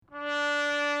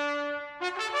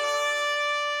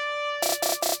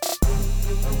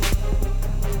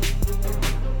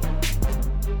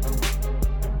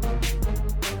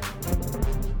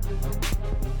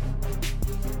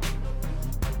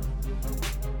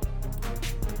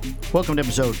Welcome to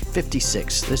episode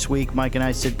 56. This week, Mike and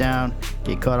I sit down,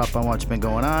 get caught up on what's been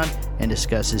going on, and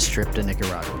discuss his trip to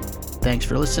Nicaragua. Thanks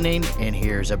for listening, and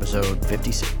here's episode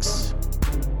 56.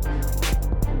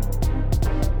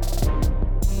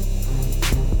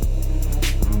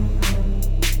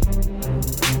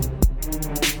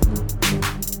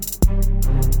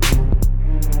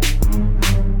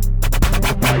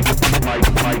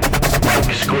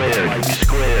 Mike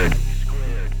squared.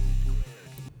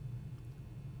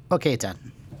 Okay, it's on.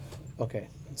 Okay,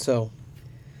 so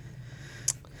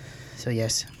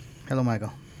yes. Hello,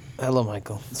 Michael. Hello,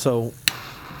 Michael. So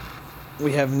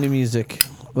we have new music.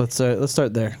 Let's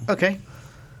start there. Okay.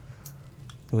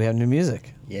 We have new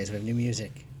music, Yes, we have new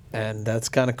music. and that's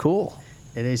kind of cool.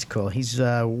 It is cool.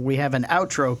 We have an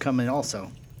outro coming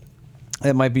also.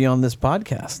 It might be on this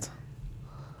podcast.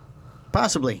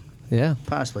 Possibly, Yeah,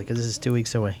 because this is 2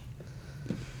 weeks away.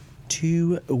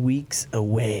 2 weeks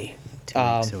away. 2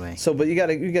 weeks away. So, but you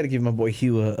gotta give my boy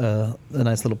Hugh a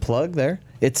nice little plug there.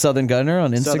 It's Southern Gunner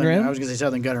on Instagram. I was going to say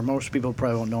Southern Gunner. Most people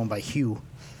probably won't know him by Hugh.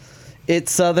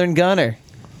 It's Southern Gunner.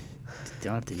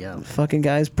 Don't have to yell. Fucking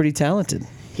guy's pretty talented.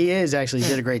 He is, actually. He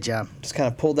did a great job. Just kind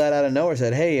of pulled that out of nowhere.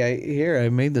 Said, "Hey, I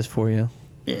made this for you."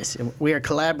 Yes. And we are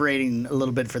collaborating a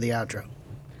little bit for the outro.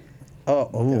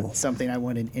 Oh. Something I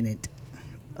wanted in it.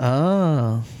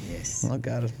 Oh. Yes. Oh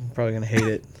God, I'm probably gonna hate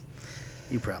it.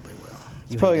 You probably will.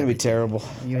 It's probably gonna be terrible.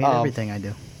 You hate everything I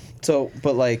do. So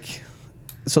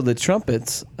the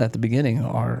trumpets at the beginning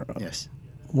are. Yes.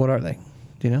 What are they?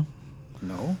 Do you know?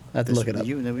 No. I have to look it up.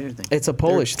 You know everything. It's a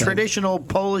Polish thing. Traditional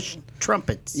Polish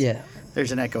trumpets. Yeah.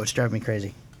 There's an echo. It's driving me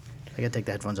crazy. I gotta take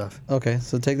the headphones off. Okay,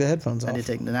 so take the headphones off. I did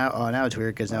take now. Oh, now it's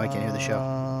weird because now I can't hear the show.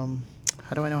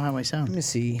 How do I know how I sound? Let me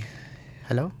see.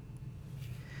 Hello.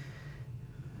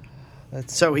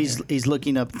 That's So he's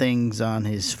looking up things on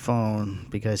his phone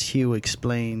because Hugh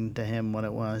explained to him what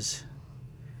it was.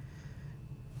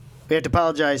 We have to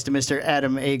apologize to Mr.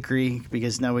 Adam Acree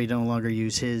because now we no longer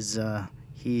use his.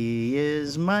 He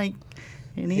is Mike,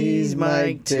 and he's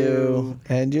Mike too.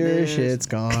 And your Yes. shit's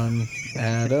gone.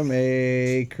 Adam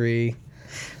Acree.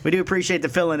 We do appreciate the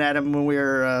fill-in, Adam, when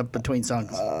we're between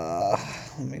songs.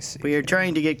 Let me see. We are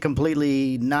trying to get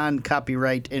completely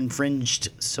non-copyright infringed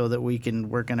so that we can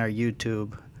work on our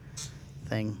YouTube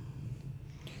thing.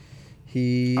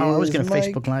 I was going to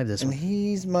Facebook Live this and one.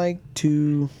 he's Mike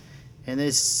too. And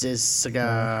this is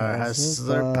Cigar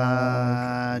Hustler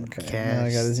Podcast. Okay, now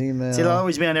I got his email. See, it'll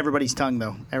always be on everybody's tongue,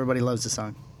 though. Everybody loves the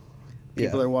song.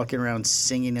 People Yeah. are walking around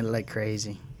singing it like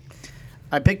crazy.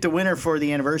 I picked a winner for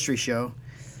the anniversary show.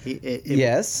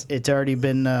 Yes. It's already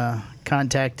been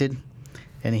contacted,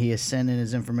 and he has sent in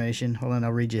his information. Hold on,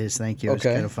 I'll read you his thank you. It's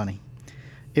Okay. kind of funny.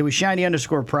 It was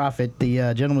Shiny_Profit.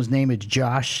 The gentleman's name is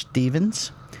Josh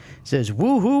Stevens. Says,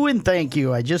 woohoo and thank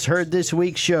you. I just heard this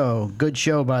week's show. Good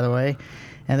show, by the way.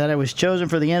 And that I was chosen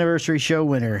for the anniversary show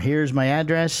winner. Here's my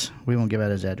address. We won't give out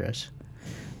his address.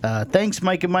 Thanks,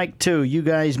 Mike and Mike, too. You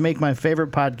guys make my favorite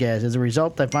podcast. As a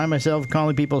result, I find myself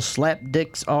calling people slap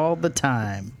dicks all the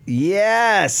time.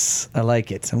 Yes. I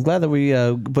like it. I'm glad that we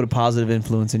put a positive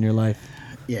influence in your life.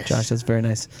 Yes. Josh, that's very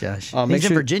nice. Josh. Make He's in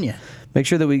sure- Virginia. Make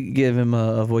sure that we give him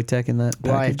a Wojtek in that package.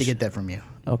 Well, I have to get that from you.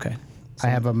 Okay. I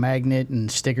have a magnet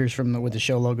and stickers with the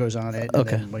show logos on it.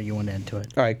 Okay. And then what you want into it?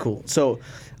 All right, cool. So,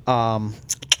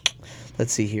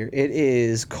 let's see here. It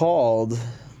is called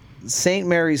St.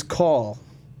 Mary's Call.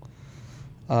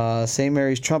 St.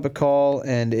 Mary's Trumpet Call,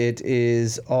 and it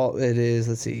is,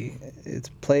 let's see, it's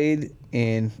played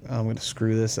in, I'm going to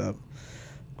screw this up,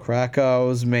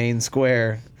 Krakow's main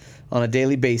square on a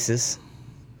daily basis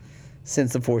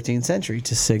since the 14th century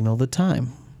to signal the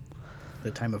time. The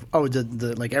time of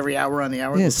the like every hour on the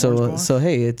hour. Yeah, before it's going? so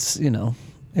hey, it's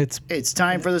It's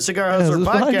time for the Cigar Hustler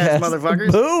podcast,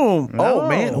 motherfuckers. Boom! Oh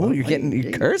man, you're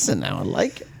hey. cursing now. I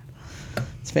like it.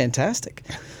 It's fantastic.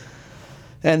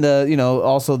 And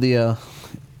also the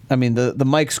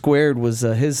Mike Squared was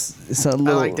his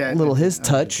like that. his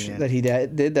touch yeah. that he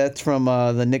did. That's from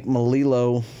the Nick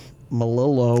Malillo.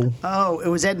 Oh, it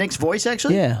was that Nick's voice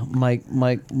actually? Yeah, Mike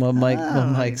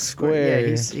Squared.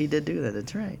 Yeah, he did do that.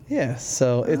 That's right. Yeah,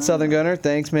 so it's Southern Gunner.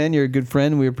 Thanks, man. You're a good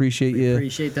friend. We appreciate you.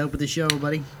 Appreciate the help with the show,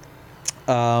 buddy.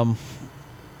 But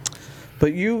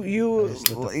you've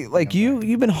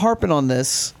been harping on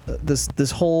this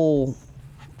whole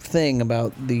thing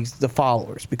about the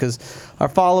followers because our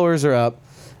followers are up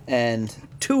and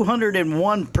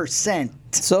 201%.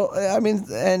 So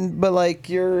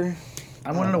you're.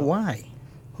 I want to know why.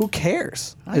 Who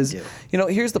cares? I do.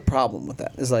 Here's the problem with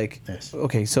that. Is like, Yes.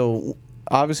 Okay, so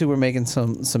obviously we're making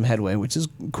some headway, which is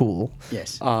cool.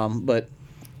 Yes. But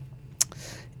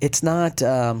it's not.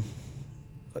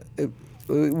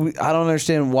 I don't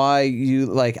understand why you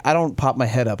like. I don't pop my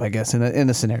head up. I guess in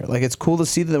a scenario like it's cool to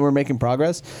see that we're making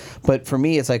progress, but for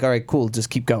me it's like all right, cool, just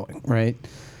keep going, right?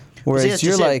 Whereas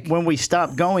you're like, when we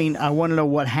stop going, I want to know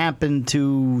what happened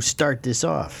to start this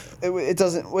off. it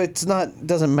doesn't. It's not.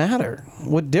 Doesn't matter.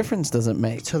 What difference does it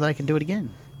make? So that I can do it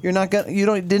again. You're not gonna. You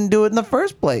didn't do it in the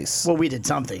first place. Well, we did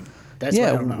something. That's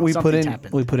yeah, what I don't know. we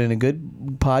Something's put in a good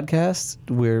podcast.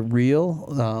 We're real.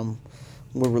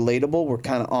 We're relatable. We're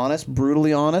kind of honest,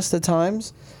 brutally honest at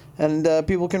times, and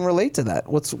people can relate to that.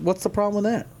 What's the problem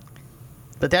with that?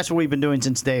 But that's what we've been doing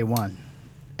since day one.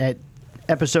 At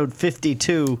episode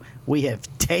 52, we have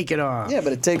taken off. Yeah,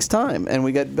 but it takes time, and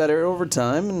we get better over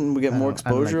time, and we get more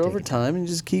exposure over time, and you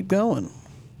just keep going.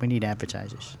 We need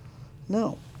advertisers.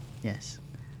 No. Yes.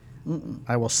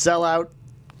 I will sell out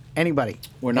anybody.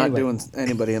 We're not doing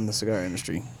anybody in the cigar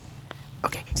industry.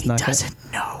 Okay, he doesn't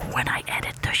know when I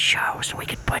edit the show, so we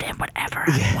can put in whatever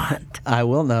I want. I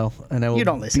will know, and I will You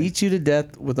don't listen. beat you to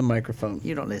death with a microphone.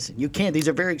 You don't listen. You can't. These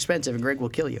are very expensive, and Greg will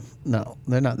kill you. No,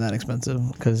 they're not that expensive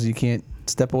because you can't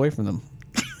step away from them.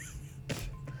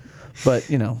 But,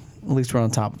 at least we're on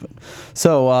top of it.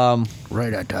 So,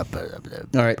 Right on top of the...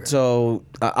 all right, so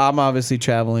I'm obviously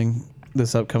traveling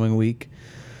this upcoming week.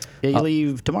 Yeah, you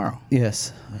leave tomorrow.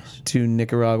 Yes, to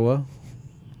Nicaragua.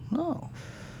 Oh.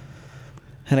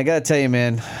 And I gotta tell you,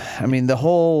 man, I mean the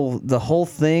whole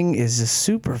thing is just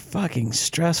super fucking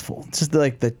stressful. Just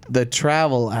like the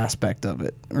travel aspect of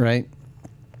it, right?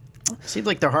 Seems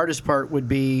like the hardest part would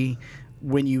be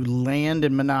when you land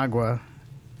in Managua,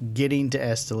 getting to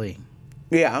Esteli.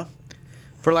 Yeah.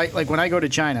 For like when I go to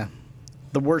China,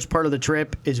 the worst part of the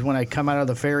trip is when I come out of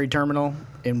the ferry terminal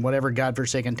in whatever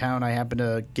godforsaken town I happen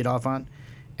to get off on,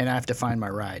 and I have to find my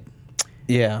ride.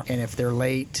 Yeah. And if they're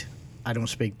late, I don't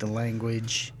speak the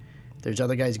language. There's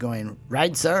other guys going,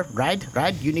 ride, sir, ride.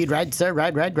 You need ride, sir,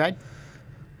 ride.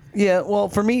 Yeah, well,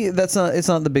 for me, it's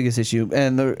not the biggest issue,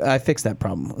 and I fixed that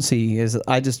problem. See, is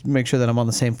I just make sure that I'm on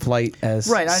the same flight as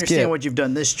Right, I understand Skip, what you've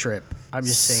done this trip. I'm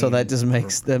just saying. so that just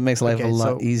makes life a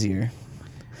lot easier.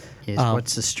 Yes,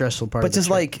 what's the stressful part? But of the just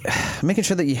trip? like making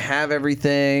sure that you have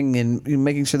everything and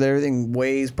making sure that everything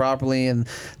weighs properly and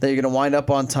that you're gonna wind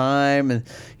up on time, and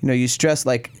you stress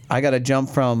like I got to jump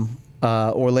from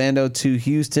Orlando to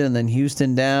Houston and then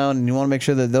Houston down, and you want to make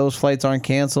sure that those flights aren't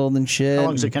canceled and shit. How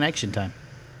long's the connection time?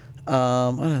 I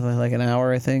don't know, like an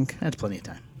hour, I think. That's plenty of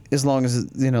time. As long as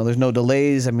there's no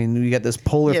delays. I mean, you got this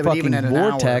polar Yeah, but even fucking at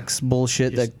an vortex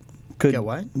bullshit that could Get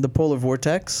what? the polar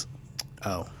vortex.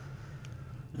 Oh.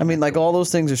 I mean, like all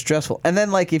those things are stressful. And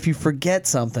then like if you forget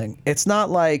something, it's not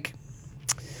like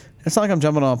I'm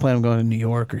jumping on a plane, I'm going to New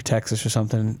York or Texas or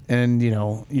something, and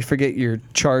you forget your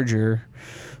charger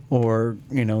or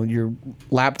your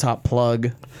laptop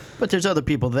plug. But there's other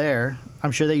people there.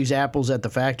 I'm sure they use apples at the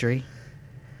factory.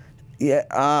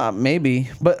 Yeah, maybe.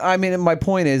 But I mean, my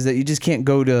point is that you just can't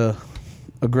go to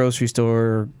a grocery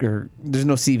store or there's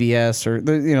no CVS or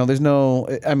there's no.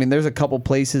 I mean, there's a couple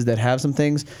places that have some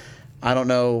things. I don't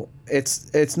know.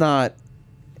 It's not.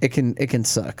 It can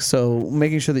suck. So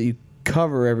making sure that you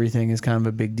cover everything is kind of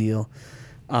a big deal.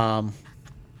 And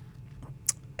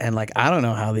like I don't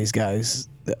know how these guys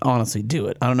honestly do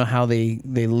it. I don't know how they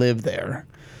live there.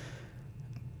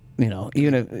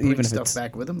 Even if stuff it's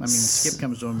back with them. I mean, Skip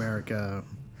comes to America,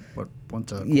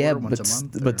 once a quarter, yeah, once a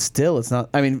month. but still, it's not.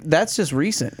 I mean, that's just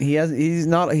recent. He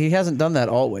hasn't done that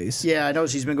always. Yeah, I know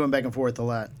he's been going back and forth a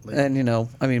lot lately. And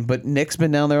I mean, but Nick's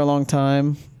been down there a long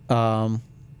time.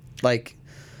 Like,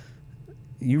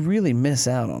 you really miss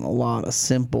out on a lot of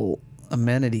simple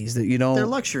amenities that you don't. They're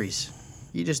luxuries.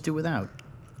 You just do without.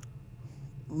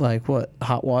 Like what?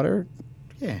 Hot water?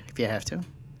 Yeah, if you have to.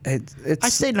 It's. I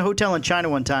stayed in a hotel in China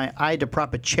one time. I had to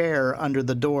prop a chair under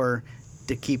the door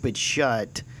to keep it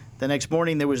shut. The next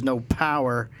morning there was no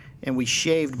power, and we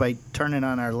shaved by turning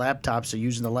on our laptops or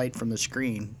using the light from the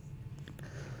screen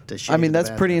to shave. I mean, the that's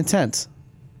pretty bathroom. intense.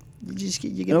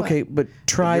 You get Okay, by. but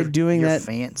try doing you're that.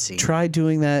 Fancy. Try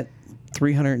doing that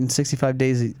 365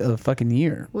 days a fucking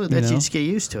year. Well, you just get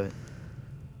used to it.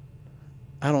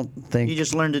 I don't think You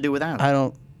just learn to do without it. I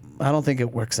don't think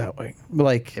it works that way.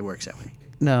 Like It works that way.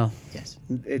 no, Yes.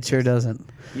 it sure doesn't.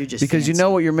 You just Because you fancy.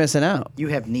 know what you're missing out. You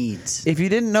have needs. If you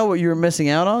didn't know what you were missing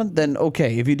out on, then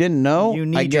okay. If you didn't know, You I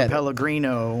need get your it.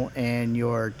 Pellegrino and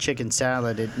your chicken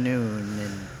salad at noon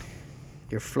and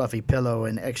your fluffy pillow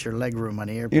and extra leg room on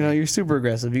the airplane. You're super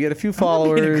aggressive. You get a few I'm not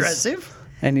followers, being aggressive.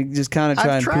 and you just kind of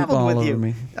try I've and poop traveled all with over you.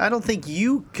 me. I don't think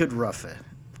you could rough it.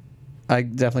 I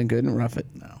definitely couldn't rough it.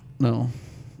 No.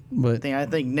 But I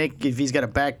think Nick, if he's got a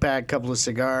backpack, couple of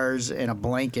cigars, and a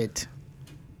blanket,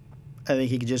 I think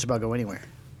he could just about go anywhere.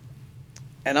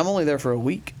 and I'm only there for a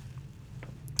week.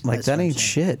 Like, That's that what I'm ain't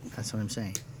saying. shit. That's what I'm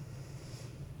saying.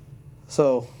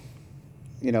 So,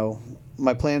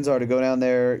 my plans are to go down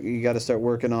there. You got to start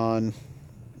working on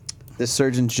this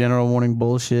Surgeon General warning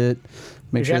bullshit.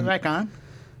 Make Is sure that back on?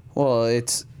 Well,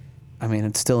 it's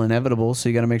still inevitable, so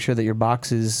you got to make sure that your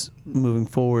boxes moving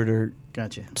forward are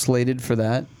Gotcha. slated for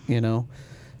that,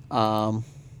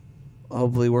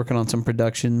 hopefully working on some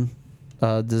production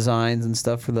designs and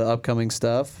stuff for the upcoming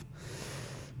stuff.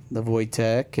 The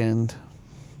Wojtek and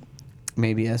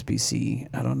maybe SBC.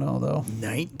 I don't know, though.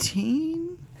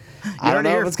 19? I don't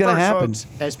know if it's going to happen.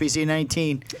 Folks. SBC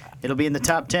 19. It'll be in the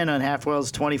top 10 on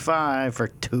Halfwell's 25 for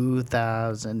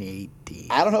 2018.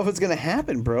 I don't know if it's going to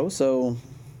happen, bro, so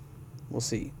we'll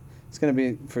see. It's going to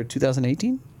be for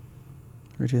 2018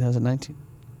 or 2019?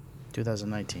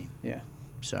 2019. Yeah.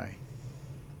 Sorry.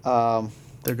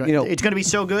 They're going. It's going to be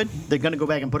so good, they're going to go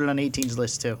back and put it on 18's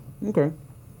list, too. Okay.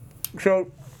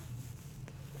 So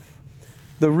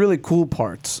the really cool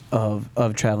parts of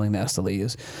traveling to Esteli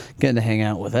is getting to hang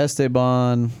out with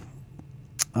Esteban,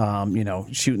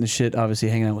 shooting the shit, obviously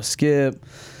hanging out with Skip,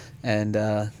 and,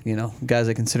 guys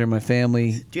I consider my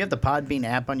family. Do you have the Podbean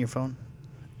app on your phone?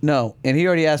 No, and he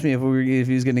already asked me if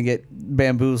he was going to get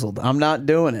bamboozled. I'm not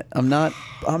doing it. I'm not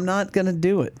going to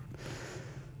do it.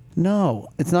 No,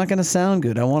 it's not going to sound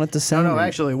good. I want it to sound No, good.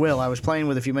 actually, Will, I was playing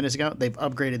with a few minutes ago. They've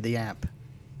upgraded the app.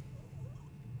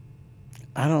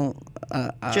 I don't...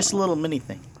 Just a little mini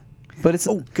thing. But it's...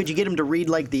 Oh, could you get him to read,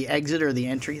 like, the exit or the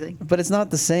entry thing? But it's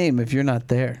not the same if you're not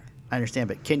there. I understand,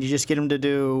 but can you just get him to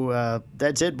do,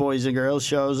 that's it, boys and girls,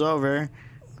 show's over.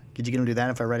 Could you get him to do that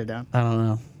if I write it down? I don't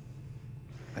know.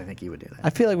 I think he would do that. I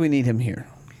feel like we need him here.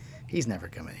 He's never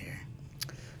coming here.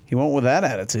 He won't with that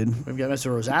attitude. We've got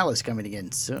Mr. Rosales coming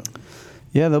again soon.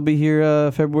 Yeah, they'll be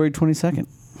here February 22nd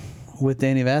with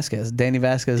Danny Vasquez.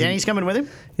 Danny's coming with him?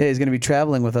 Yeah, he's going to be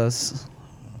traveling with us.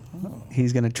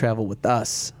 He's going to travel with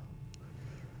us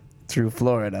through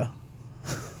Florida.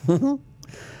 February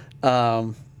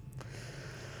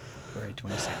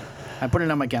 22nd. I put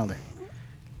it on my calendar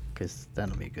because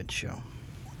that'll be a good show.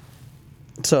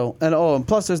 So, and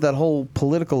plus there's that whole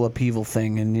political upheaval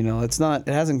thing, and it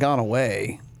hasn't gone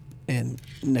away in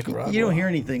Nicaragua. You don't hear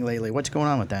anything lately. What's going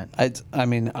on with that? I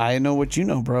know what you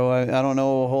know, bro. I don't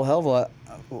know a whole hell of a lot.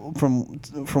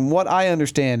 From what I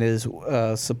understand is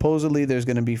supposedly there's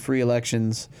going to be free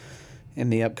elections in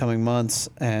the upcoming months,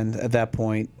 and at that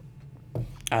point,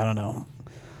 I don't know.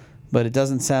 But it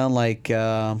doesn't sound like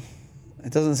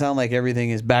everything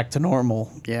is back to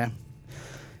normal. Yeah.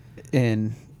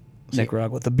 In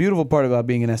Nicaragua. The beautiful part about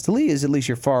being in Esteli is at least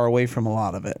you're far away from a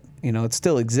lot of it. It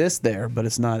still exists there, but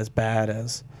it's not as bad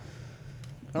as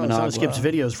Managua. Skip's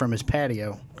videos from his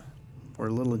patio were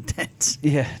a little intense.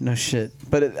 Yeah, no shit.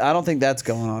 But I don't think that's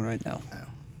going on right now. No.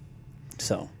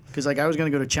 So. Because I was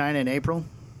going to go to China in April,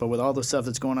 but with all the stuff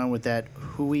that's going on with that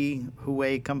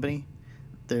Huawei company,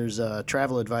 there's a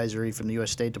travel advisory from the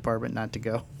U.S. State Department not to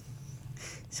go.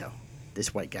 So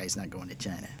this white guy's not going to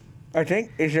China. I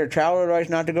think, is there travel advice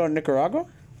not to go to Nicaragua?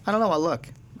 I don't know. I'll look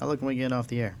when we get off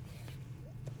the air.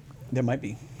 There might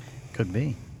be. Could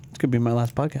be. This could be my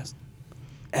last podcast.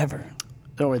 Ever.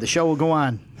 Don't worry, the show will go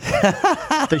on.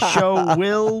 The show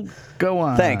will go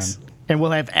on. Thanks. And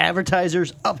we'll have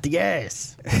advertisers up the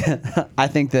ass. I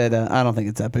think that, I don't think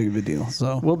it's that big of a deal.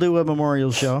 So We'll do a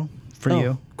memorial show for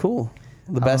you. Cool.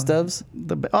 The best ofs?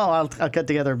 I'll cut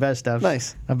together a best of.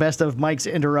 Nice. A best of Mike's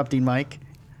interrupting Mike.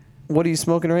 What are you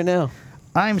smoking right now?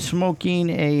 I'm smoking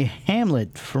a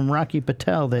Hamlet from Rocky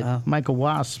Patel that Michael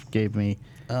Wasp gave me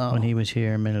when he was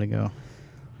here a minute ago.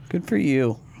 Good for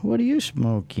you. What are you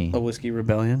smoking? A Whiskey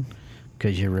Rebellion.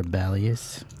 Because you're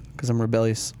rebellious. Because I'm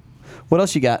rebellious. What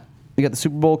else you got? You got the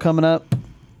Super Bowl coming up?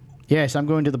 Yes, I'm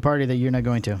going to the party that you're not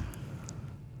going to.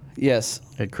 Yes.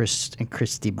 At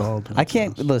Christy Baldwin. I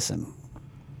can't, listen.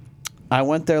 I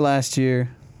went there last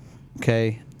year,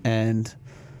 okay, and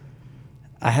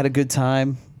I had a good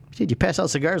time. Did you pass out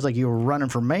cigars like you were running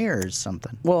for mayor or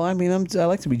something? Well, I mean, I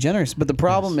like to be generous, but the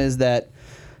problem is that,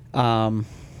 I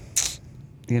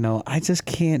just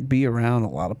can't be around a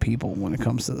lot of people when it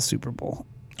comes to the Super Bowl.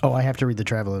 Oh, I have to read the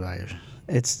travel advisor.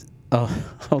 It's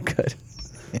good.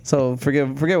 So forget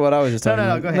what I was just talking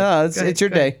about. Go ahead. No, it's your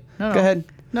day. No. Go ahead.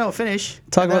 No, finish.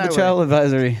 Talk about the travel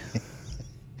advisory.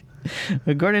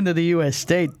 According to the U.S.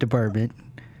 State Department,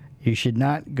 you should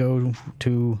not go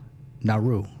to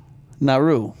Nauru.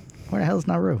 Nauru. Where the hell is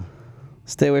Nauru?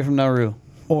 Stay away from Nauru.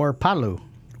 Or Palu.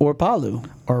 Or Palu.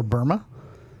 Or Burma.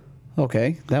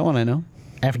 Okay, that one I know.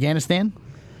 Afghanistan.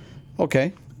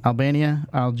 Okay. Albania,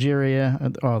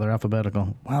 Algeria. Oh, they're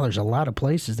alphabetical. Wow, there's a lot of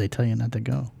places they tell you not to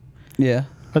go. Yeah.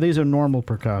 But these are normal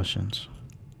precautions.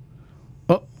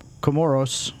 Oh,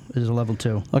 Comoros is a level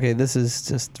 2. Okay, this is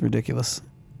just ridiculous.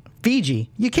 Fiji.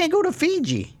 You can't go to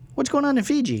Fiji. What's going on in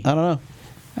Fiji? I don't know.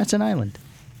 That's an island.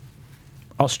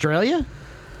 Australia?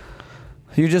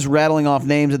 You're just rattling off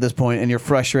names at this point, and you're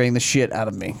frustrating the shit out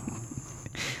of me.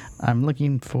 I'm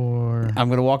looking for... I'm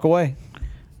going to walk away.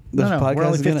 No, we're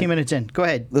only 15 minutes in. Go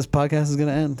ahead. This podcast is going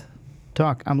to end.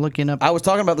 Talk. I'm looking up... I was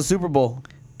talking about the Super Bowl.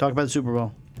 Talk about the Super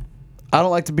Bowl. I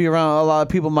don't like to be around a lot of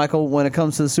people, Michael, when it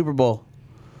comes to the Super Bowl.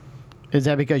 Is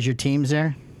that because your team's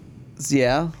there?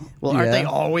 Yeah. Well, aren't they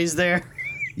always there?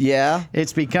 Yeah.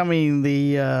 It's becoming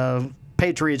the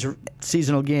Patriots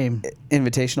seasonal game.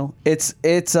 Invitational. It's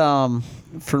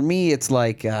for me, it's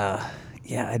like,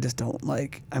 I just don't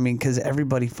like, I mean, because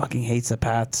everybody fucking hates the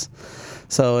Pats.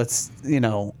 So it's,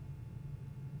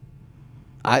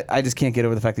 I just can't get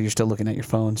over the fact that you're still looking at your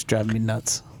phone. It's driving me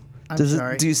nuts. I'm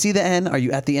sorry. Do you see the N? Are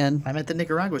you at the N? I'm at the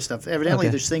Nicaragua stuff. Evidently,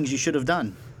 there's things you should have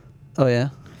done. Oh, yeah?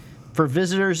 For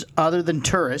visitors other than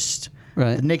tourists,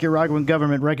 Right. the Nicaraguan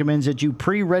government recommends that you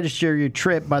pre-register your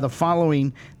trip by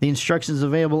following the instructions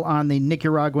available on the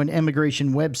Nicaraguan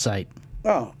immigration website.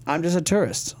 Oh, I'm just a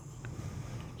tourist.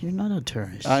 You're not a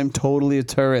tourist. I'm totally a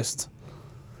tourist.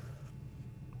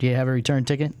 Do you have a return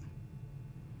ticket?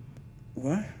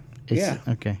 What?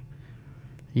 Okay.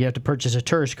 You have to purchase a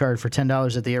tourist card for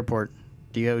 $10 at the airport.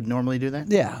 Do you normally do that?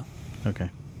 Yeah. Okay.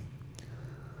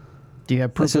 Do you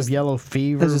have proof of yellow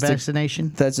fever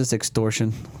vaccination? That's just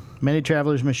extortion. Many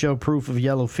travelers must show proof of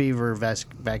yellow fever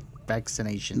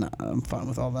vaccination. No, I'm fine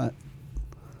with all that.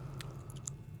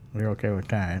 We're okay with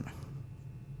that.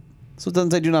 So it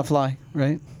doesn't say do not fly,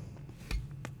 right?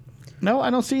 No, I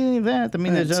don't see any of that. I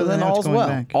mean, there's so then all's well.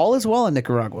 Back. All is well in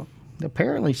Nicaragua.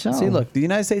 Apparently so. See, look, the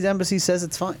United States Embassy says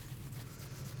it's fine.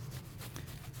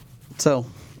 So,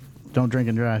 don't drink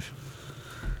and drive.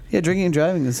 Yeah, drinking and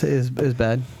driving is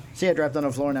bad. See, I dropped on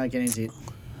the floor, now I can't even see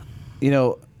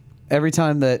it. Every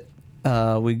time that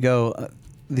we go,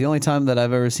 the only time that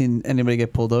I've ever seen anybody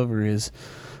get pulled over is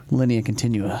Linea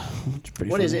Continua. What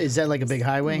funny. Is it? Is that like a big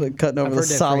highway? Like cutting over the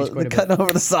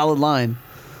solid line.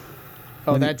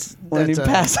 Oh, when you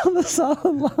pass on the solid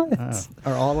lines.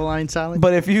 Are all the lines solid?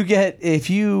 But if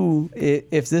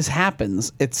this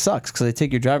happens, it sucks because they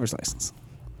take your driver's license.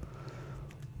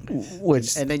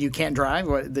 And then you can't drive?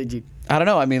 What did you? I don't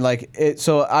know. I mean,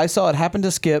 so I saw it happen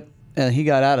to Skip, and he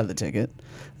got out of the ticket.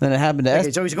 Then it happened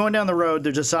to so he's going down the road.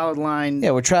 There's a solid line.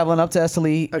 Yeah, we're traveling up to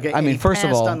Esteli. Okay, I mean, first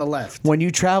of all, on the left. When you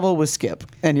travel with Skip,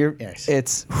 and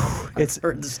it's I've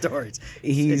heard the stories.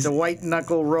 It's a white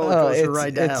knuckle roller coaster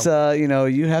ride to hell.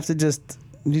 It's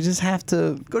you just have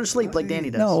to go to sleep like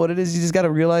Danny does. No, what it is, you just got to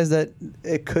realize that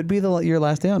it could be your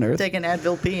last day on Earth. Take an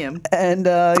Advil PM. And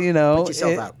put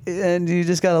yourself out. And you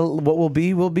just got to what will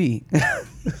be,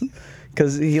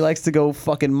 because he likes to go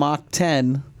fucking Mach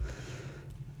 10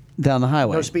 down the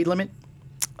highway. No speed limit?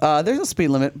 There's a speed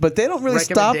limit, but they don't really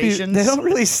stop you. They don't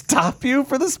really stop you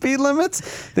for the speed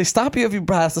limits. They stop you if you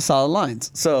pass the solid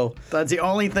lines. So that's the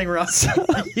only thing wrong.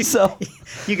 So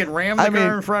you can ram the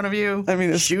car in front of you. I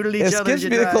mean, shoot at each other. If Skip's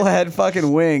vehicle had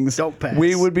fucking wings, don't pass.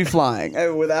 We would be flying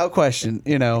without question.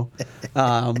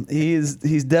 He's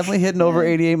definitely hitting over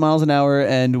 88 miles an hour,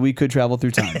 and we could travel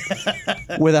through time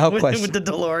without question. With the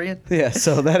DeLorean. Yeah,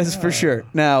 so that is for sure.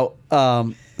 Now.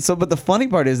 But the funny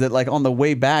part is that, on the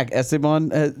way back,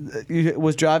 Esteban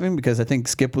was driving because I think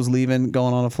Skip was leaving,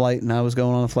 going on a flight, and I was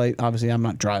going on a flight. Obviously, I'm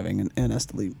not driving in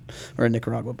Esteli or in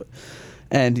Nicaragua,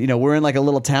 and we're in a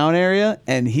little town area,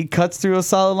 and he cuts through a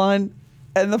solid line,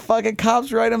 and the fucking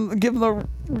cops read him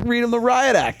the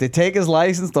riot act. They take his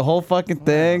license, the whole fucking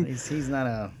thing. He's not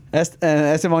a. And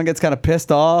Esteban gets kind of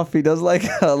pissed off. He does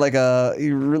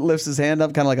he lifts his hand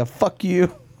up, kind of like a fuck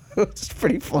you. It's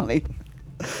pretty funny.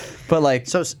 But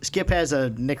so Skip has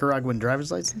a Nicaraguan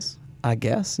driver's license? I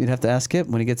guess you'd have to ask Skip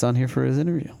when he gets on here for his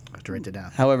interview. I have to write it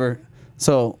down. However,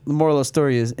 so the moral of the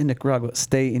story is in Nicaragua,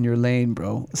 stay in your lane,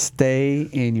 bro. Stay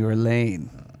in your lane.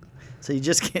 So you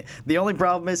just can't. The only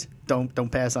problem is don't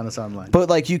pass on a solid line.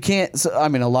 But you can't. So, I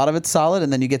mean, a lot of it's solid,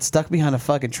 and then you get stuck behind a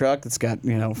fucking truck that's got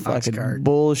fucking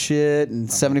bullshit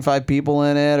and 75 people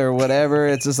in it or whatever.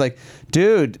 It's just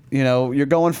dude, you're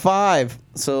going 5,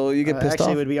 so you get pissed off.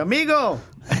 Actually, it would be amigo,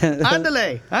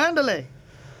 andale.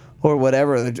 Or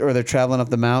whatever, or they're traveling up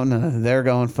the mountain and they're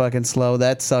going fucking slow.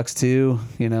 That sucks too,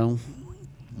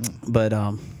 But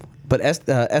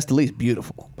Esteli's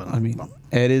beautiful. I mean,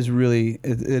 it is really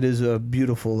it is a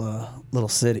beautiful little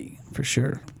city for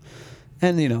sure.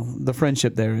 And the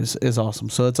friendship there is awesome.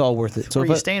 So it's all worth it. So where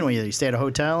are you staying when you stay at a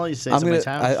hotel? You stay at somebody's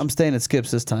house? I'm staying at Skip's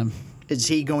this time. Is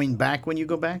he going back when you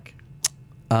go back?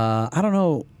 I don't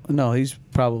know. No, he's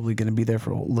probably going to be there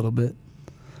for a little bit.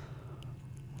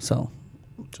 So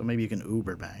So maybe you can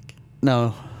Uber back.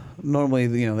 No, normally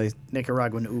they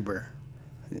Nicaraguan Uber.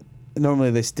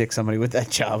 stick somebody with that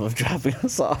job of dropping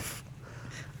us off.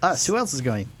 Us. Who else is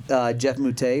going? Jeff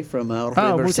Moutet from Mute's-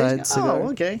 Riverside Cigar. Oh,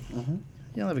 okay.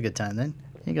 You'll have a good time then.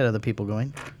 You got other people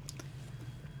going.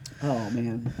 Oh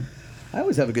man, I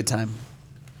always have a good time.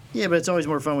 Yeah, but it's always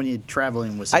more fun when you're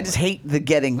traveling with someone. I just hate the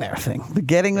getting there thing. The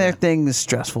getting there thing is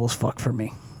stressful as fuck for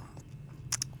me.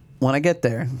 When I get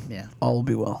there, all will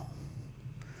be well.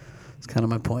 It's kind of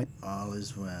my point. All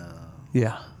is well.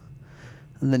 Yeah.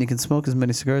 And then you can smoke as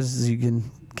many cigars as you can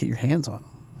get your hands on,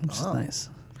 which is nice.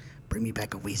 Bring me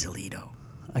back a Weaselito.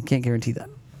 I can't guarantee that.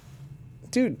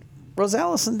 Dude,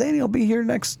 Rosales and Danny will be here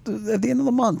at the end of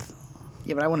the month.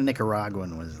 Yeah, but I want a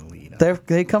Nicaraguan Weaselito.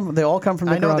 They all come from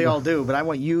Nicaragua. I know they all do, but I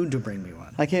want you to bring me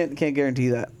one. I can't guarantee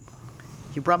that.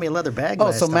 You brought me a leather bag. Oh,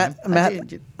 last so time. Matt, I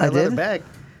did. Leather bag.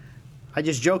 I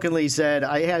just jokingly said,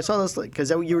 I saw this because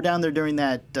you were down there during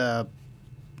that.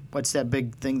 What's that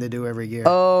big thing they do every year?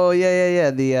 Oh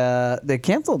yeah. They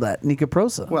canceled that Nica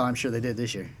Prosa. Well, I'm sure they did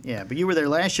this year. Yeah, but you were there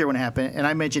last year when it happened, and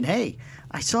I mentioned, hey,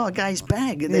 I saw a guy's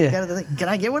bag. And got the thing. Can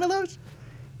I get one of those?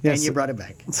 Yes. And you brought it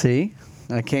back. See,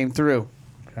 I came through.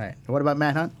 All right. What about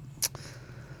Matt Hunt?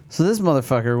 So this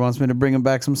motherfucker wants me to bring him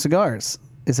back some cigars.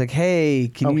 It's like,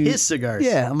 hey, can you... his cigars.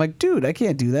 Yeah, I'm like, dude, I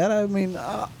can't do that. I mean,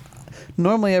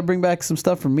 normally I bring back some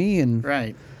stuff for me, and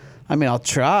right. I mean, I'll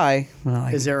try.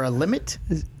 Is there a limit?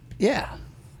 Yeah.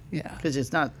 Because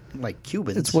it's not like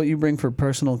Cubans. It's what you bring for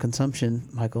personal consumption,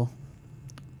 Michael.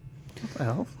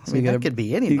 Well, I mean, that could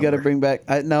be any You got to number. bring back...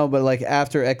 No, but like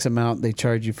after X amount, they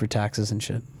charge you for taxes and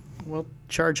shit. Well,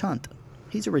 charge Hunt.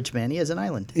 He's a rich man. He has an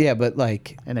island. Yeah, but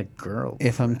like... And a girl.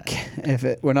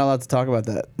 We're not allowed to talk about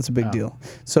that. It's a big deal.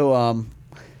 So,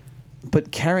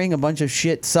 but carrying a bunch of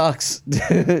shit sucks,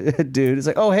 dude. It's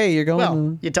like, oh, hey, you're going...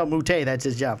 Well, you tell Moutet that's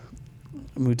his job.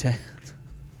 Moutet.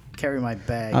 Carry my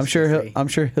bags. I'm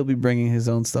sure he'll be bringing his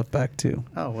own stuff back, too.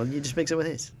 Oh, well, you just mix it with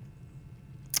his.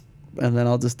 And then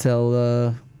I'll just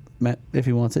tell Matt, if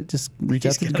he wants it, just reach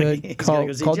out to the guy.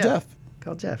 Call Jeff.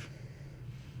 Call Jeff.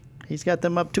 He's got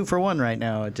them up 2 for 1 right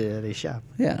now at his shop.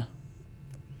 Yeah.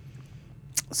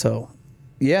 So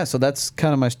that's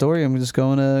kind of my story. I'm just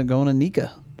going to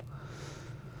Nika.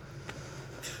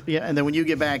 Yeah, and then when you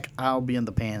get back, I'll be in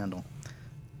the Panhandle.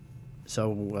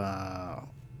 So,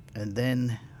 and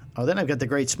then I've got the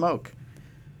Great Smoke.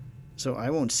 So I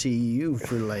won't see you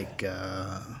for like...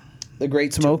 the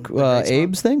Great Smoke,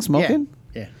 Abe's thing, smoking?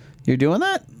 Yeah. You're doing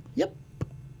that? Yep.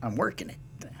 I'm working it.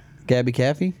 Gabby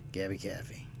Caffey? Gabby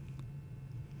Caffey.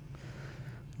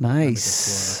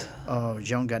 Nice. Oh,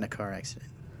 Joan got in a car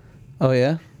accident. Oh,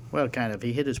 yeah? Well, kind of.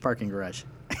 He hit his parking garage.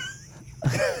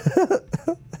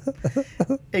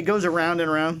 It goes around and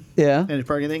around. Yeah. In his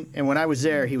parking thing. And when I was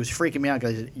there, he was freaking me out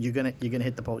because you're gonna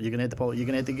hit the pole. You're gonna hit the pole. You're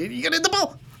gonna hit the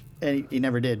pole. And he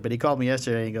never did. But he called me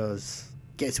yesterday and he goes,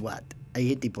 "Guess what? I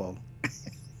hit the pole."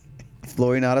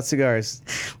 Flory not at cigars.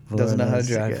 Doesn't know how to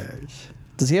drive. Cigars.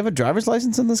 Does he have a driver's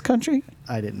license in this country?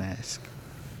 I didn't ask.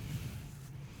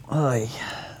 Oy.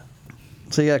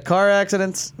 So you got car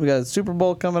accidents. We got a Super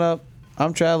Bowl coming up.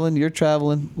 I'm traveling. You're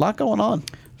traveling. A lot going on.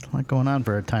 There's a lot going on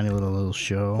for a tiny little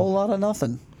show. Whole lot of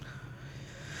nothing.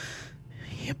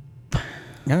 Yep. All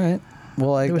right.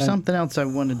 Well, there was something else I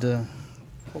wanted to...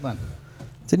 Hold on.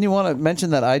 Didn't you want to mention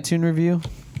that iTunes review?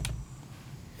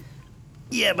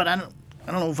 Yeah, but I don't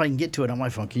know if I can get to it on my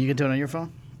phone. Can you get to it on your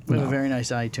phone? We have a very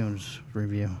nice iTunes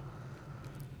review.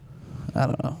 I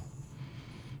don't know.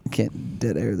 I can't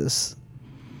dead air this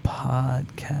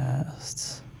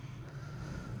podcast.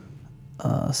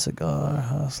 Cigar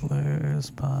Hustlers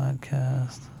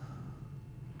podcast.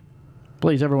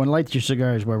 Please, everyone, light your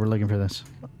cigars while we're looking for this.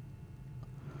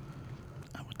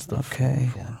 What's the okay?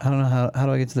 I don't know how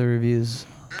do I get to the reviews?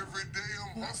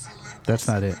 That's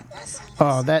not it.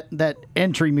 Oh, that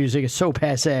entry music is so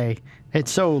passé.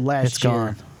 It's so last year.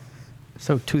 Gone.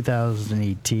 So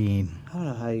 2018. I don't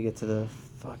know how you get to the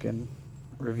fucking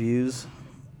reviews.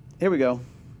 Here we go.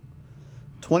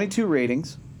 22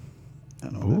 ratings. I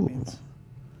don't know what that means.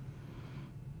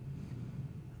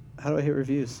 How do I hit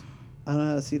reviews? I don't know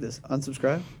how to see this.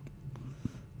 Unsubscribe?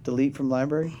 Delete from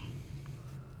library?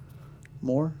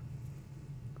 More?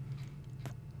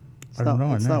 I don't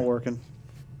know. It's not working.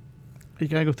 You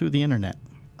gotta go through the internet.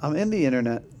 I'm in the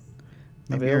internet.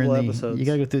 Maybe Available episodes. You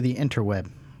gotta go through the interweb.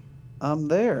 I'm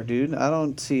there, dude. I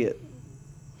don't see it.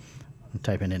 I'm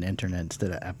typing in internet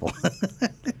instead of Apple.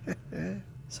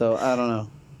 So I don't know.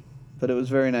 But it was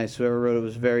very nice. Whoever wrote it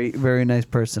was very, very nice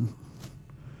person.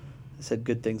 They said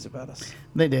good things about us.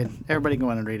 They did. Everybody go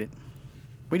on and read it.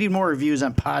 We need more reviews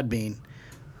on Podbean.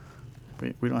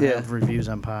 We don't have reviews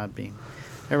on Podbean.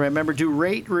 And remember to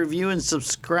rate, review, and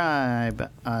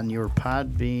subscribe on your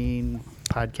Podbean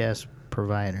podcast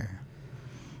provider.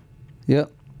 Yep.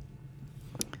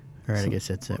 All right, I guess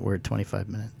that's it. We're at 25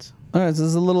 minutes. All right, so this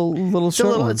is a little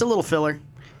short one. It's a little filler,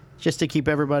 just to keep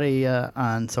everybody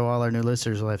on, so all our new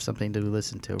listeners will have something to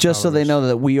listen to. Just so they know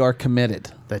that we are committed.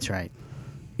 That's right.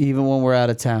 Even when we're out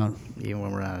of town. Even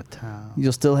when we're out of town.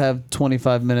 You'll still have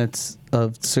 25 minutes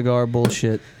of cigar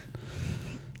bullshit.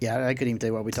 Yeah, I couldn't even tell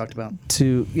you what we talked about.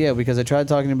 Because I tried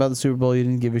talking about the Super Bowl, you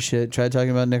didn't give a shit. Tried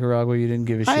talking about Nicaragua, you didn't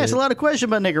give a shit. I asked a lot of questions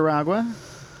about Nicaragua.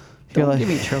 Don't give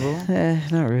me trouble.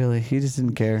 Not really. You just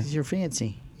didn't care. You're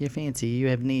fancy. You're fancy. You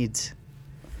have needs.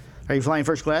 Are you flying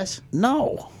first class?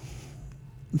 No.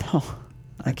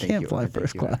 I can't fly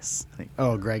first class.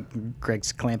 Oh,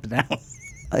 Greg's clamping down.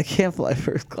 I can't fly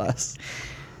first class.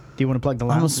 Do you want to plug the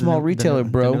lounge? I'm a small retailer,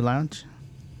 bro. The new lounge?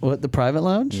 What, the private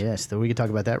lounge? Yes, we can talk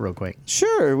about that real quick.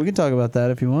 Sure, we can talk about that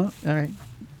if you want. All right.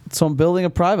 So I'm building a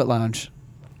private lounge.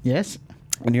 Yes.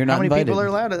 And you're not invited. How many people are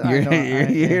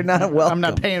allowed? You're not welcome. I'm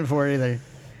not paying for it either.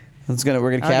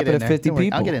 We're gonna cap it at 50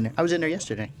 people. I'll get in there. I was in there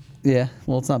yesterday. Yeah.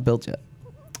 Well, it's not built yet.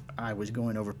 I was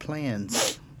going over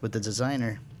plans with the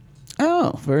designer.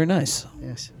 Oh, very nice.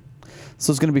 Yes.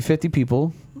 So it's gonna be 50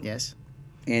 people. Yes.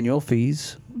 Annual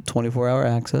fees, 24-hour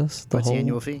access. What's the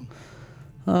annual fee?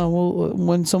 Well,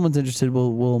 when someone's interested,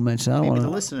 we'll mention. Maybe the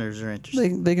listeners are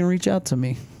interested. They can reach out to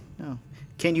me. Oh.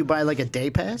 Can you buy like a day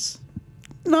pass?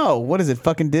 No. What is it?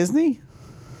 Fucking Disney?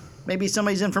 Maybe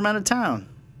somebody's in from out of town.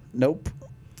 Nope.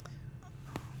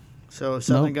 So if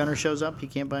Southern Gunner shows up, he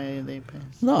can't buy a day pass?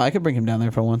 No, I could bring him down there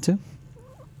if I want to.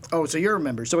 Oh, so you're a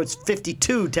member. So it's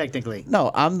 52 technically. No,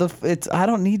 I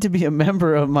don't need to be a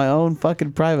member of my own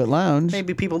fucking private lounge.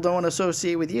 Maybe people don't want to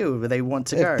associate with you, but they want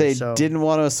cigars. If they didn't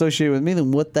want to associate with me,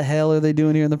 then what the hell are they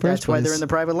doing here in the first place? That's why they're in the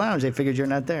private lounge. They figured you're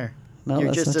not there. No,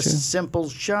 you're that's just not a true. simple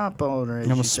shop owner.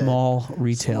 I'm a small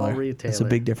retailer. That's a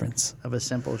big difference. Of a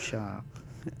simple shop.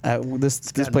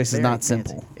 This place is not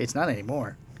simple. It's not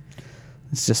anymore.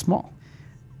 It's just small.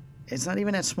 It's not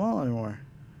even that small anymore.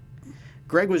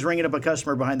 Greg was ringing up a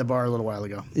customer behind the bar a little while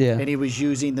ago. Yeah. And he was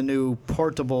using the new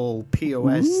portable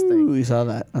POS Ooh, thing. You saw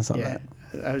that. I saw that.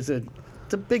 I said,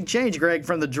 it's a big change, Greg,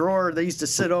 from the drawer they used to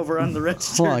sit over on the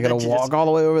register. Hold on, I got to walk all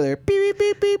the way over there. Beep,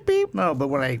 beep, beep, beep, beep. No, but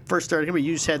when I first started here, we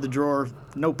just had the drawer,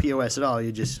 no POS at all.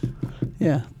 You just...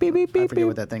 Yeah. Beep, beep, beep, I forget beep.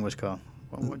 what that thing was called.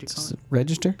 What do you call it?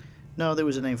 Register? No, there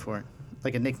was a name for it.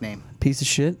 Like a nickname. Piece of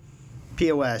shit?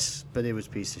 POS, but it was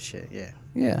piece of shit, yeah.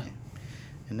 Yeah.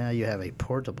 And now you have a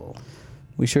portable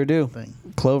We sure do. thing.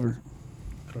 Clover.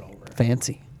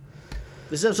 Fancy.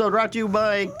 This episode brought to you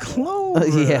by Clover.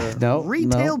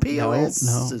 Retail POS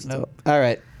system. All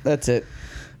right. That's it.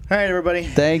 All right, everybody.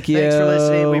 Thank you. Thanks for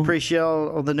listening. We appreciate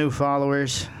all the new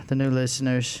followers, the new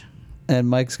listeners. And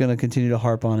Mike's going to continue to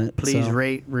harp on it. Please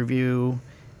rate, review,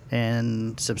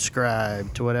 and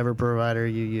subscribe to whatever provider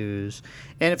you use.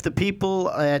 And if the people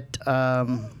at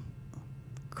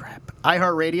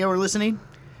iHeartRadio are listening,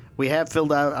 we have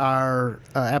filled out our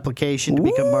application to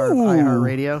become part of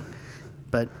iHeartRadio,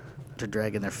 but they're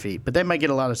dragging their feet. But they might get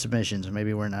a lot of submissions.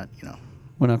 Maybe we're not,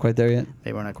 We're not quite there yet?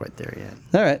 Maybe we're not quite there yet.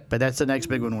 All right. But that's the next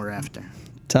big one we're after.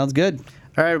 Sounds good.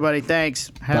 All right, everybody.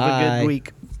 Thanks. Have a good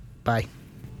week. Bye.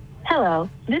 Hello.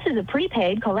 This is a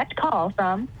prepaid collect call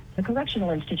from the correctional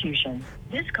institution.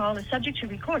 This call is subject to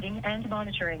recording and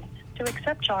monitoring. To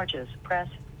accept charges, press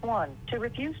 1. To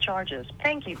refuse charges,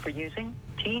 thank you for using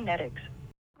T-Netics.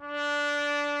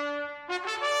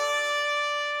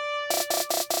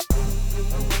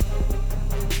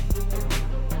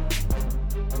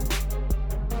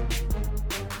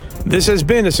 This has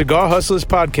been a Cigar Hustlers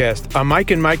podcast, a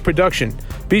Mike and Mike production.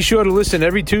 Be sure to listen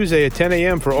every Tuesday at 10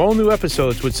 a.m. for all new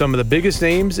episodes with some of the biggest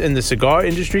names in the cigar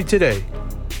industry today.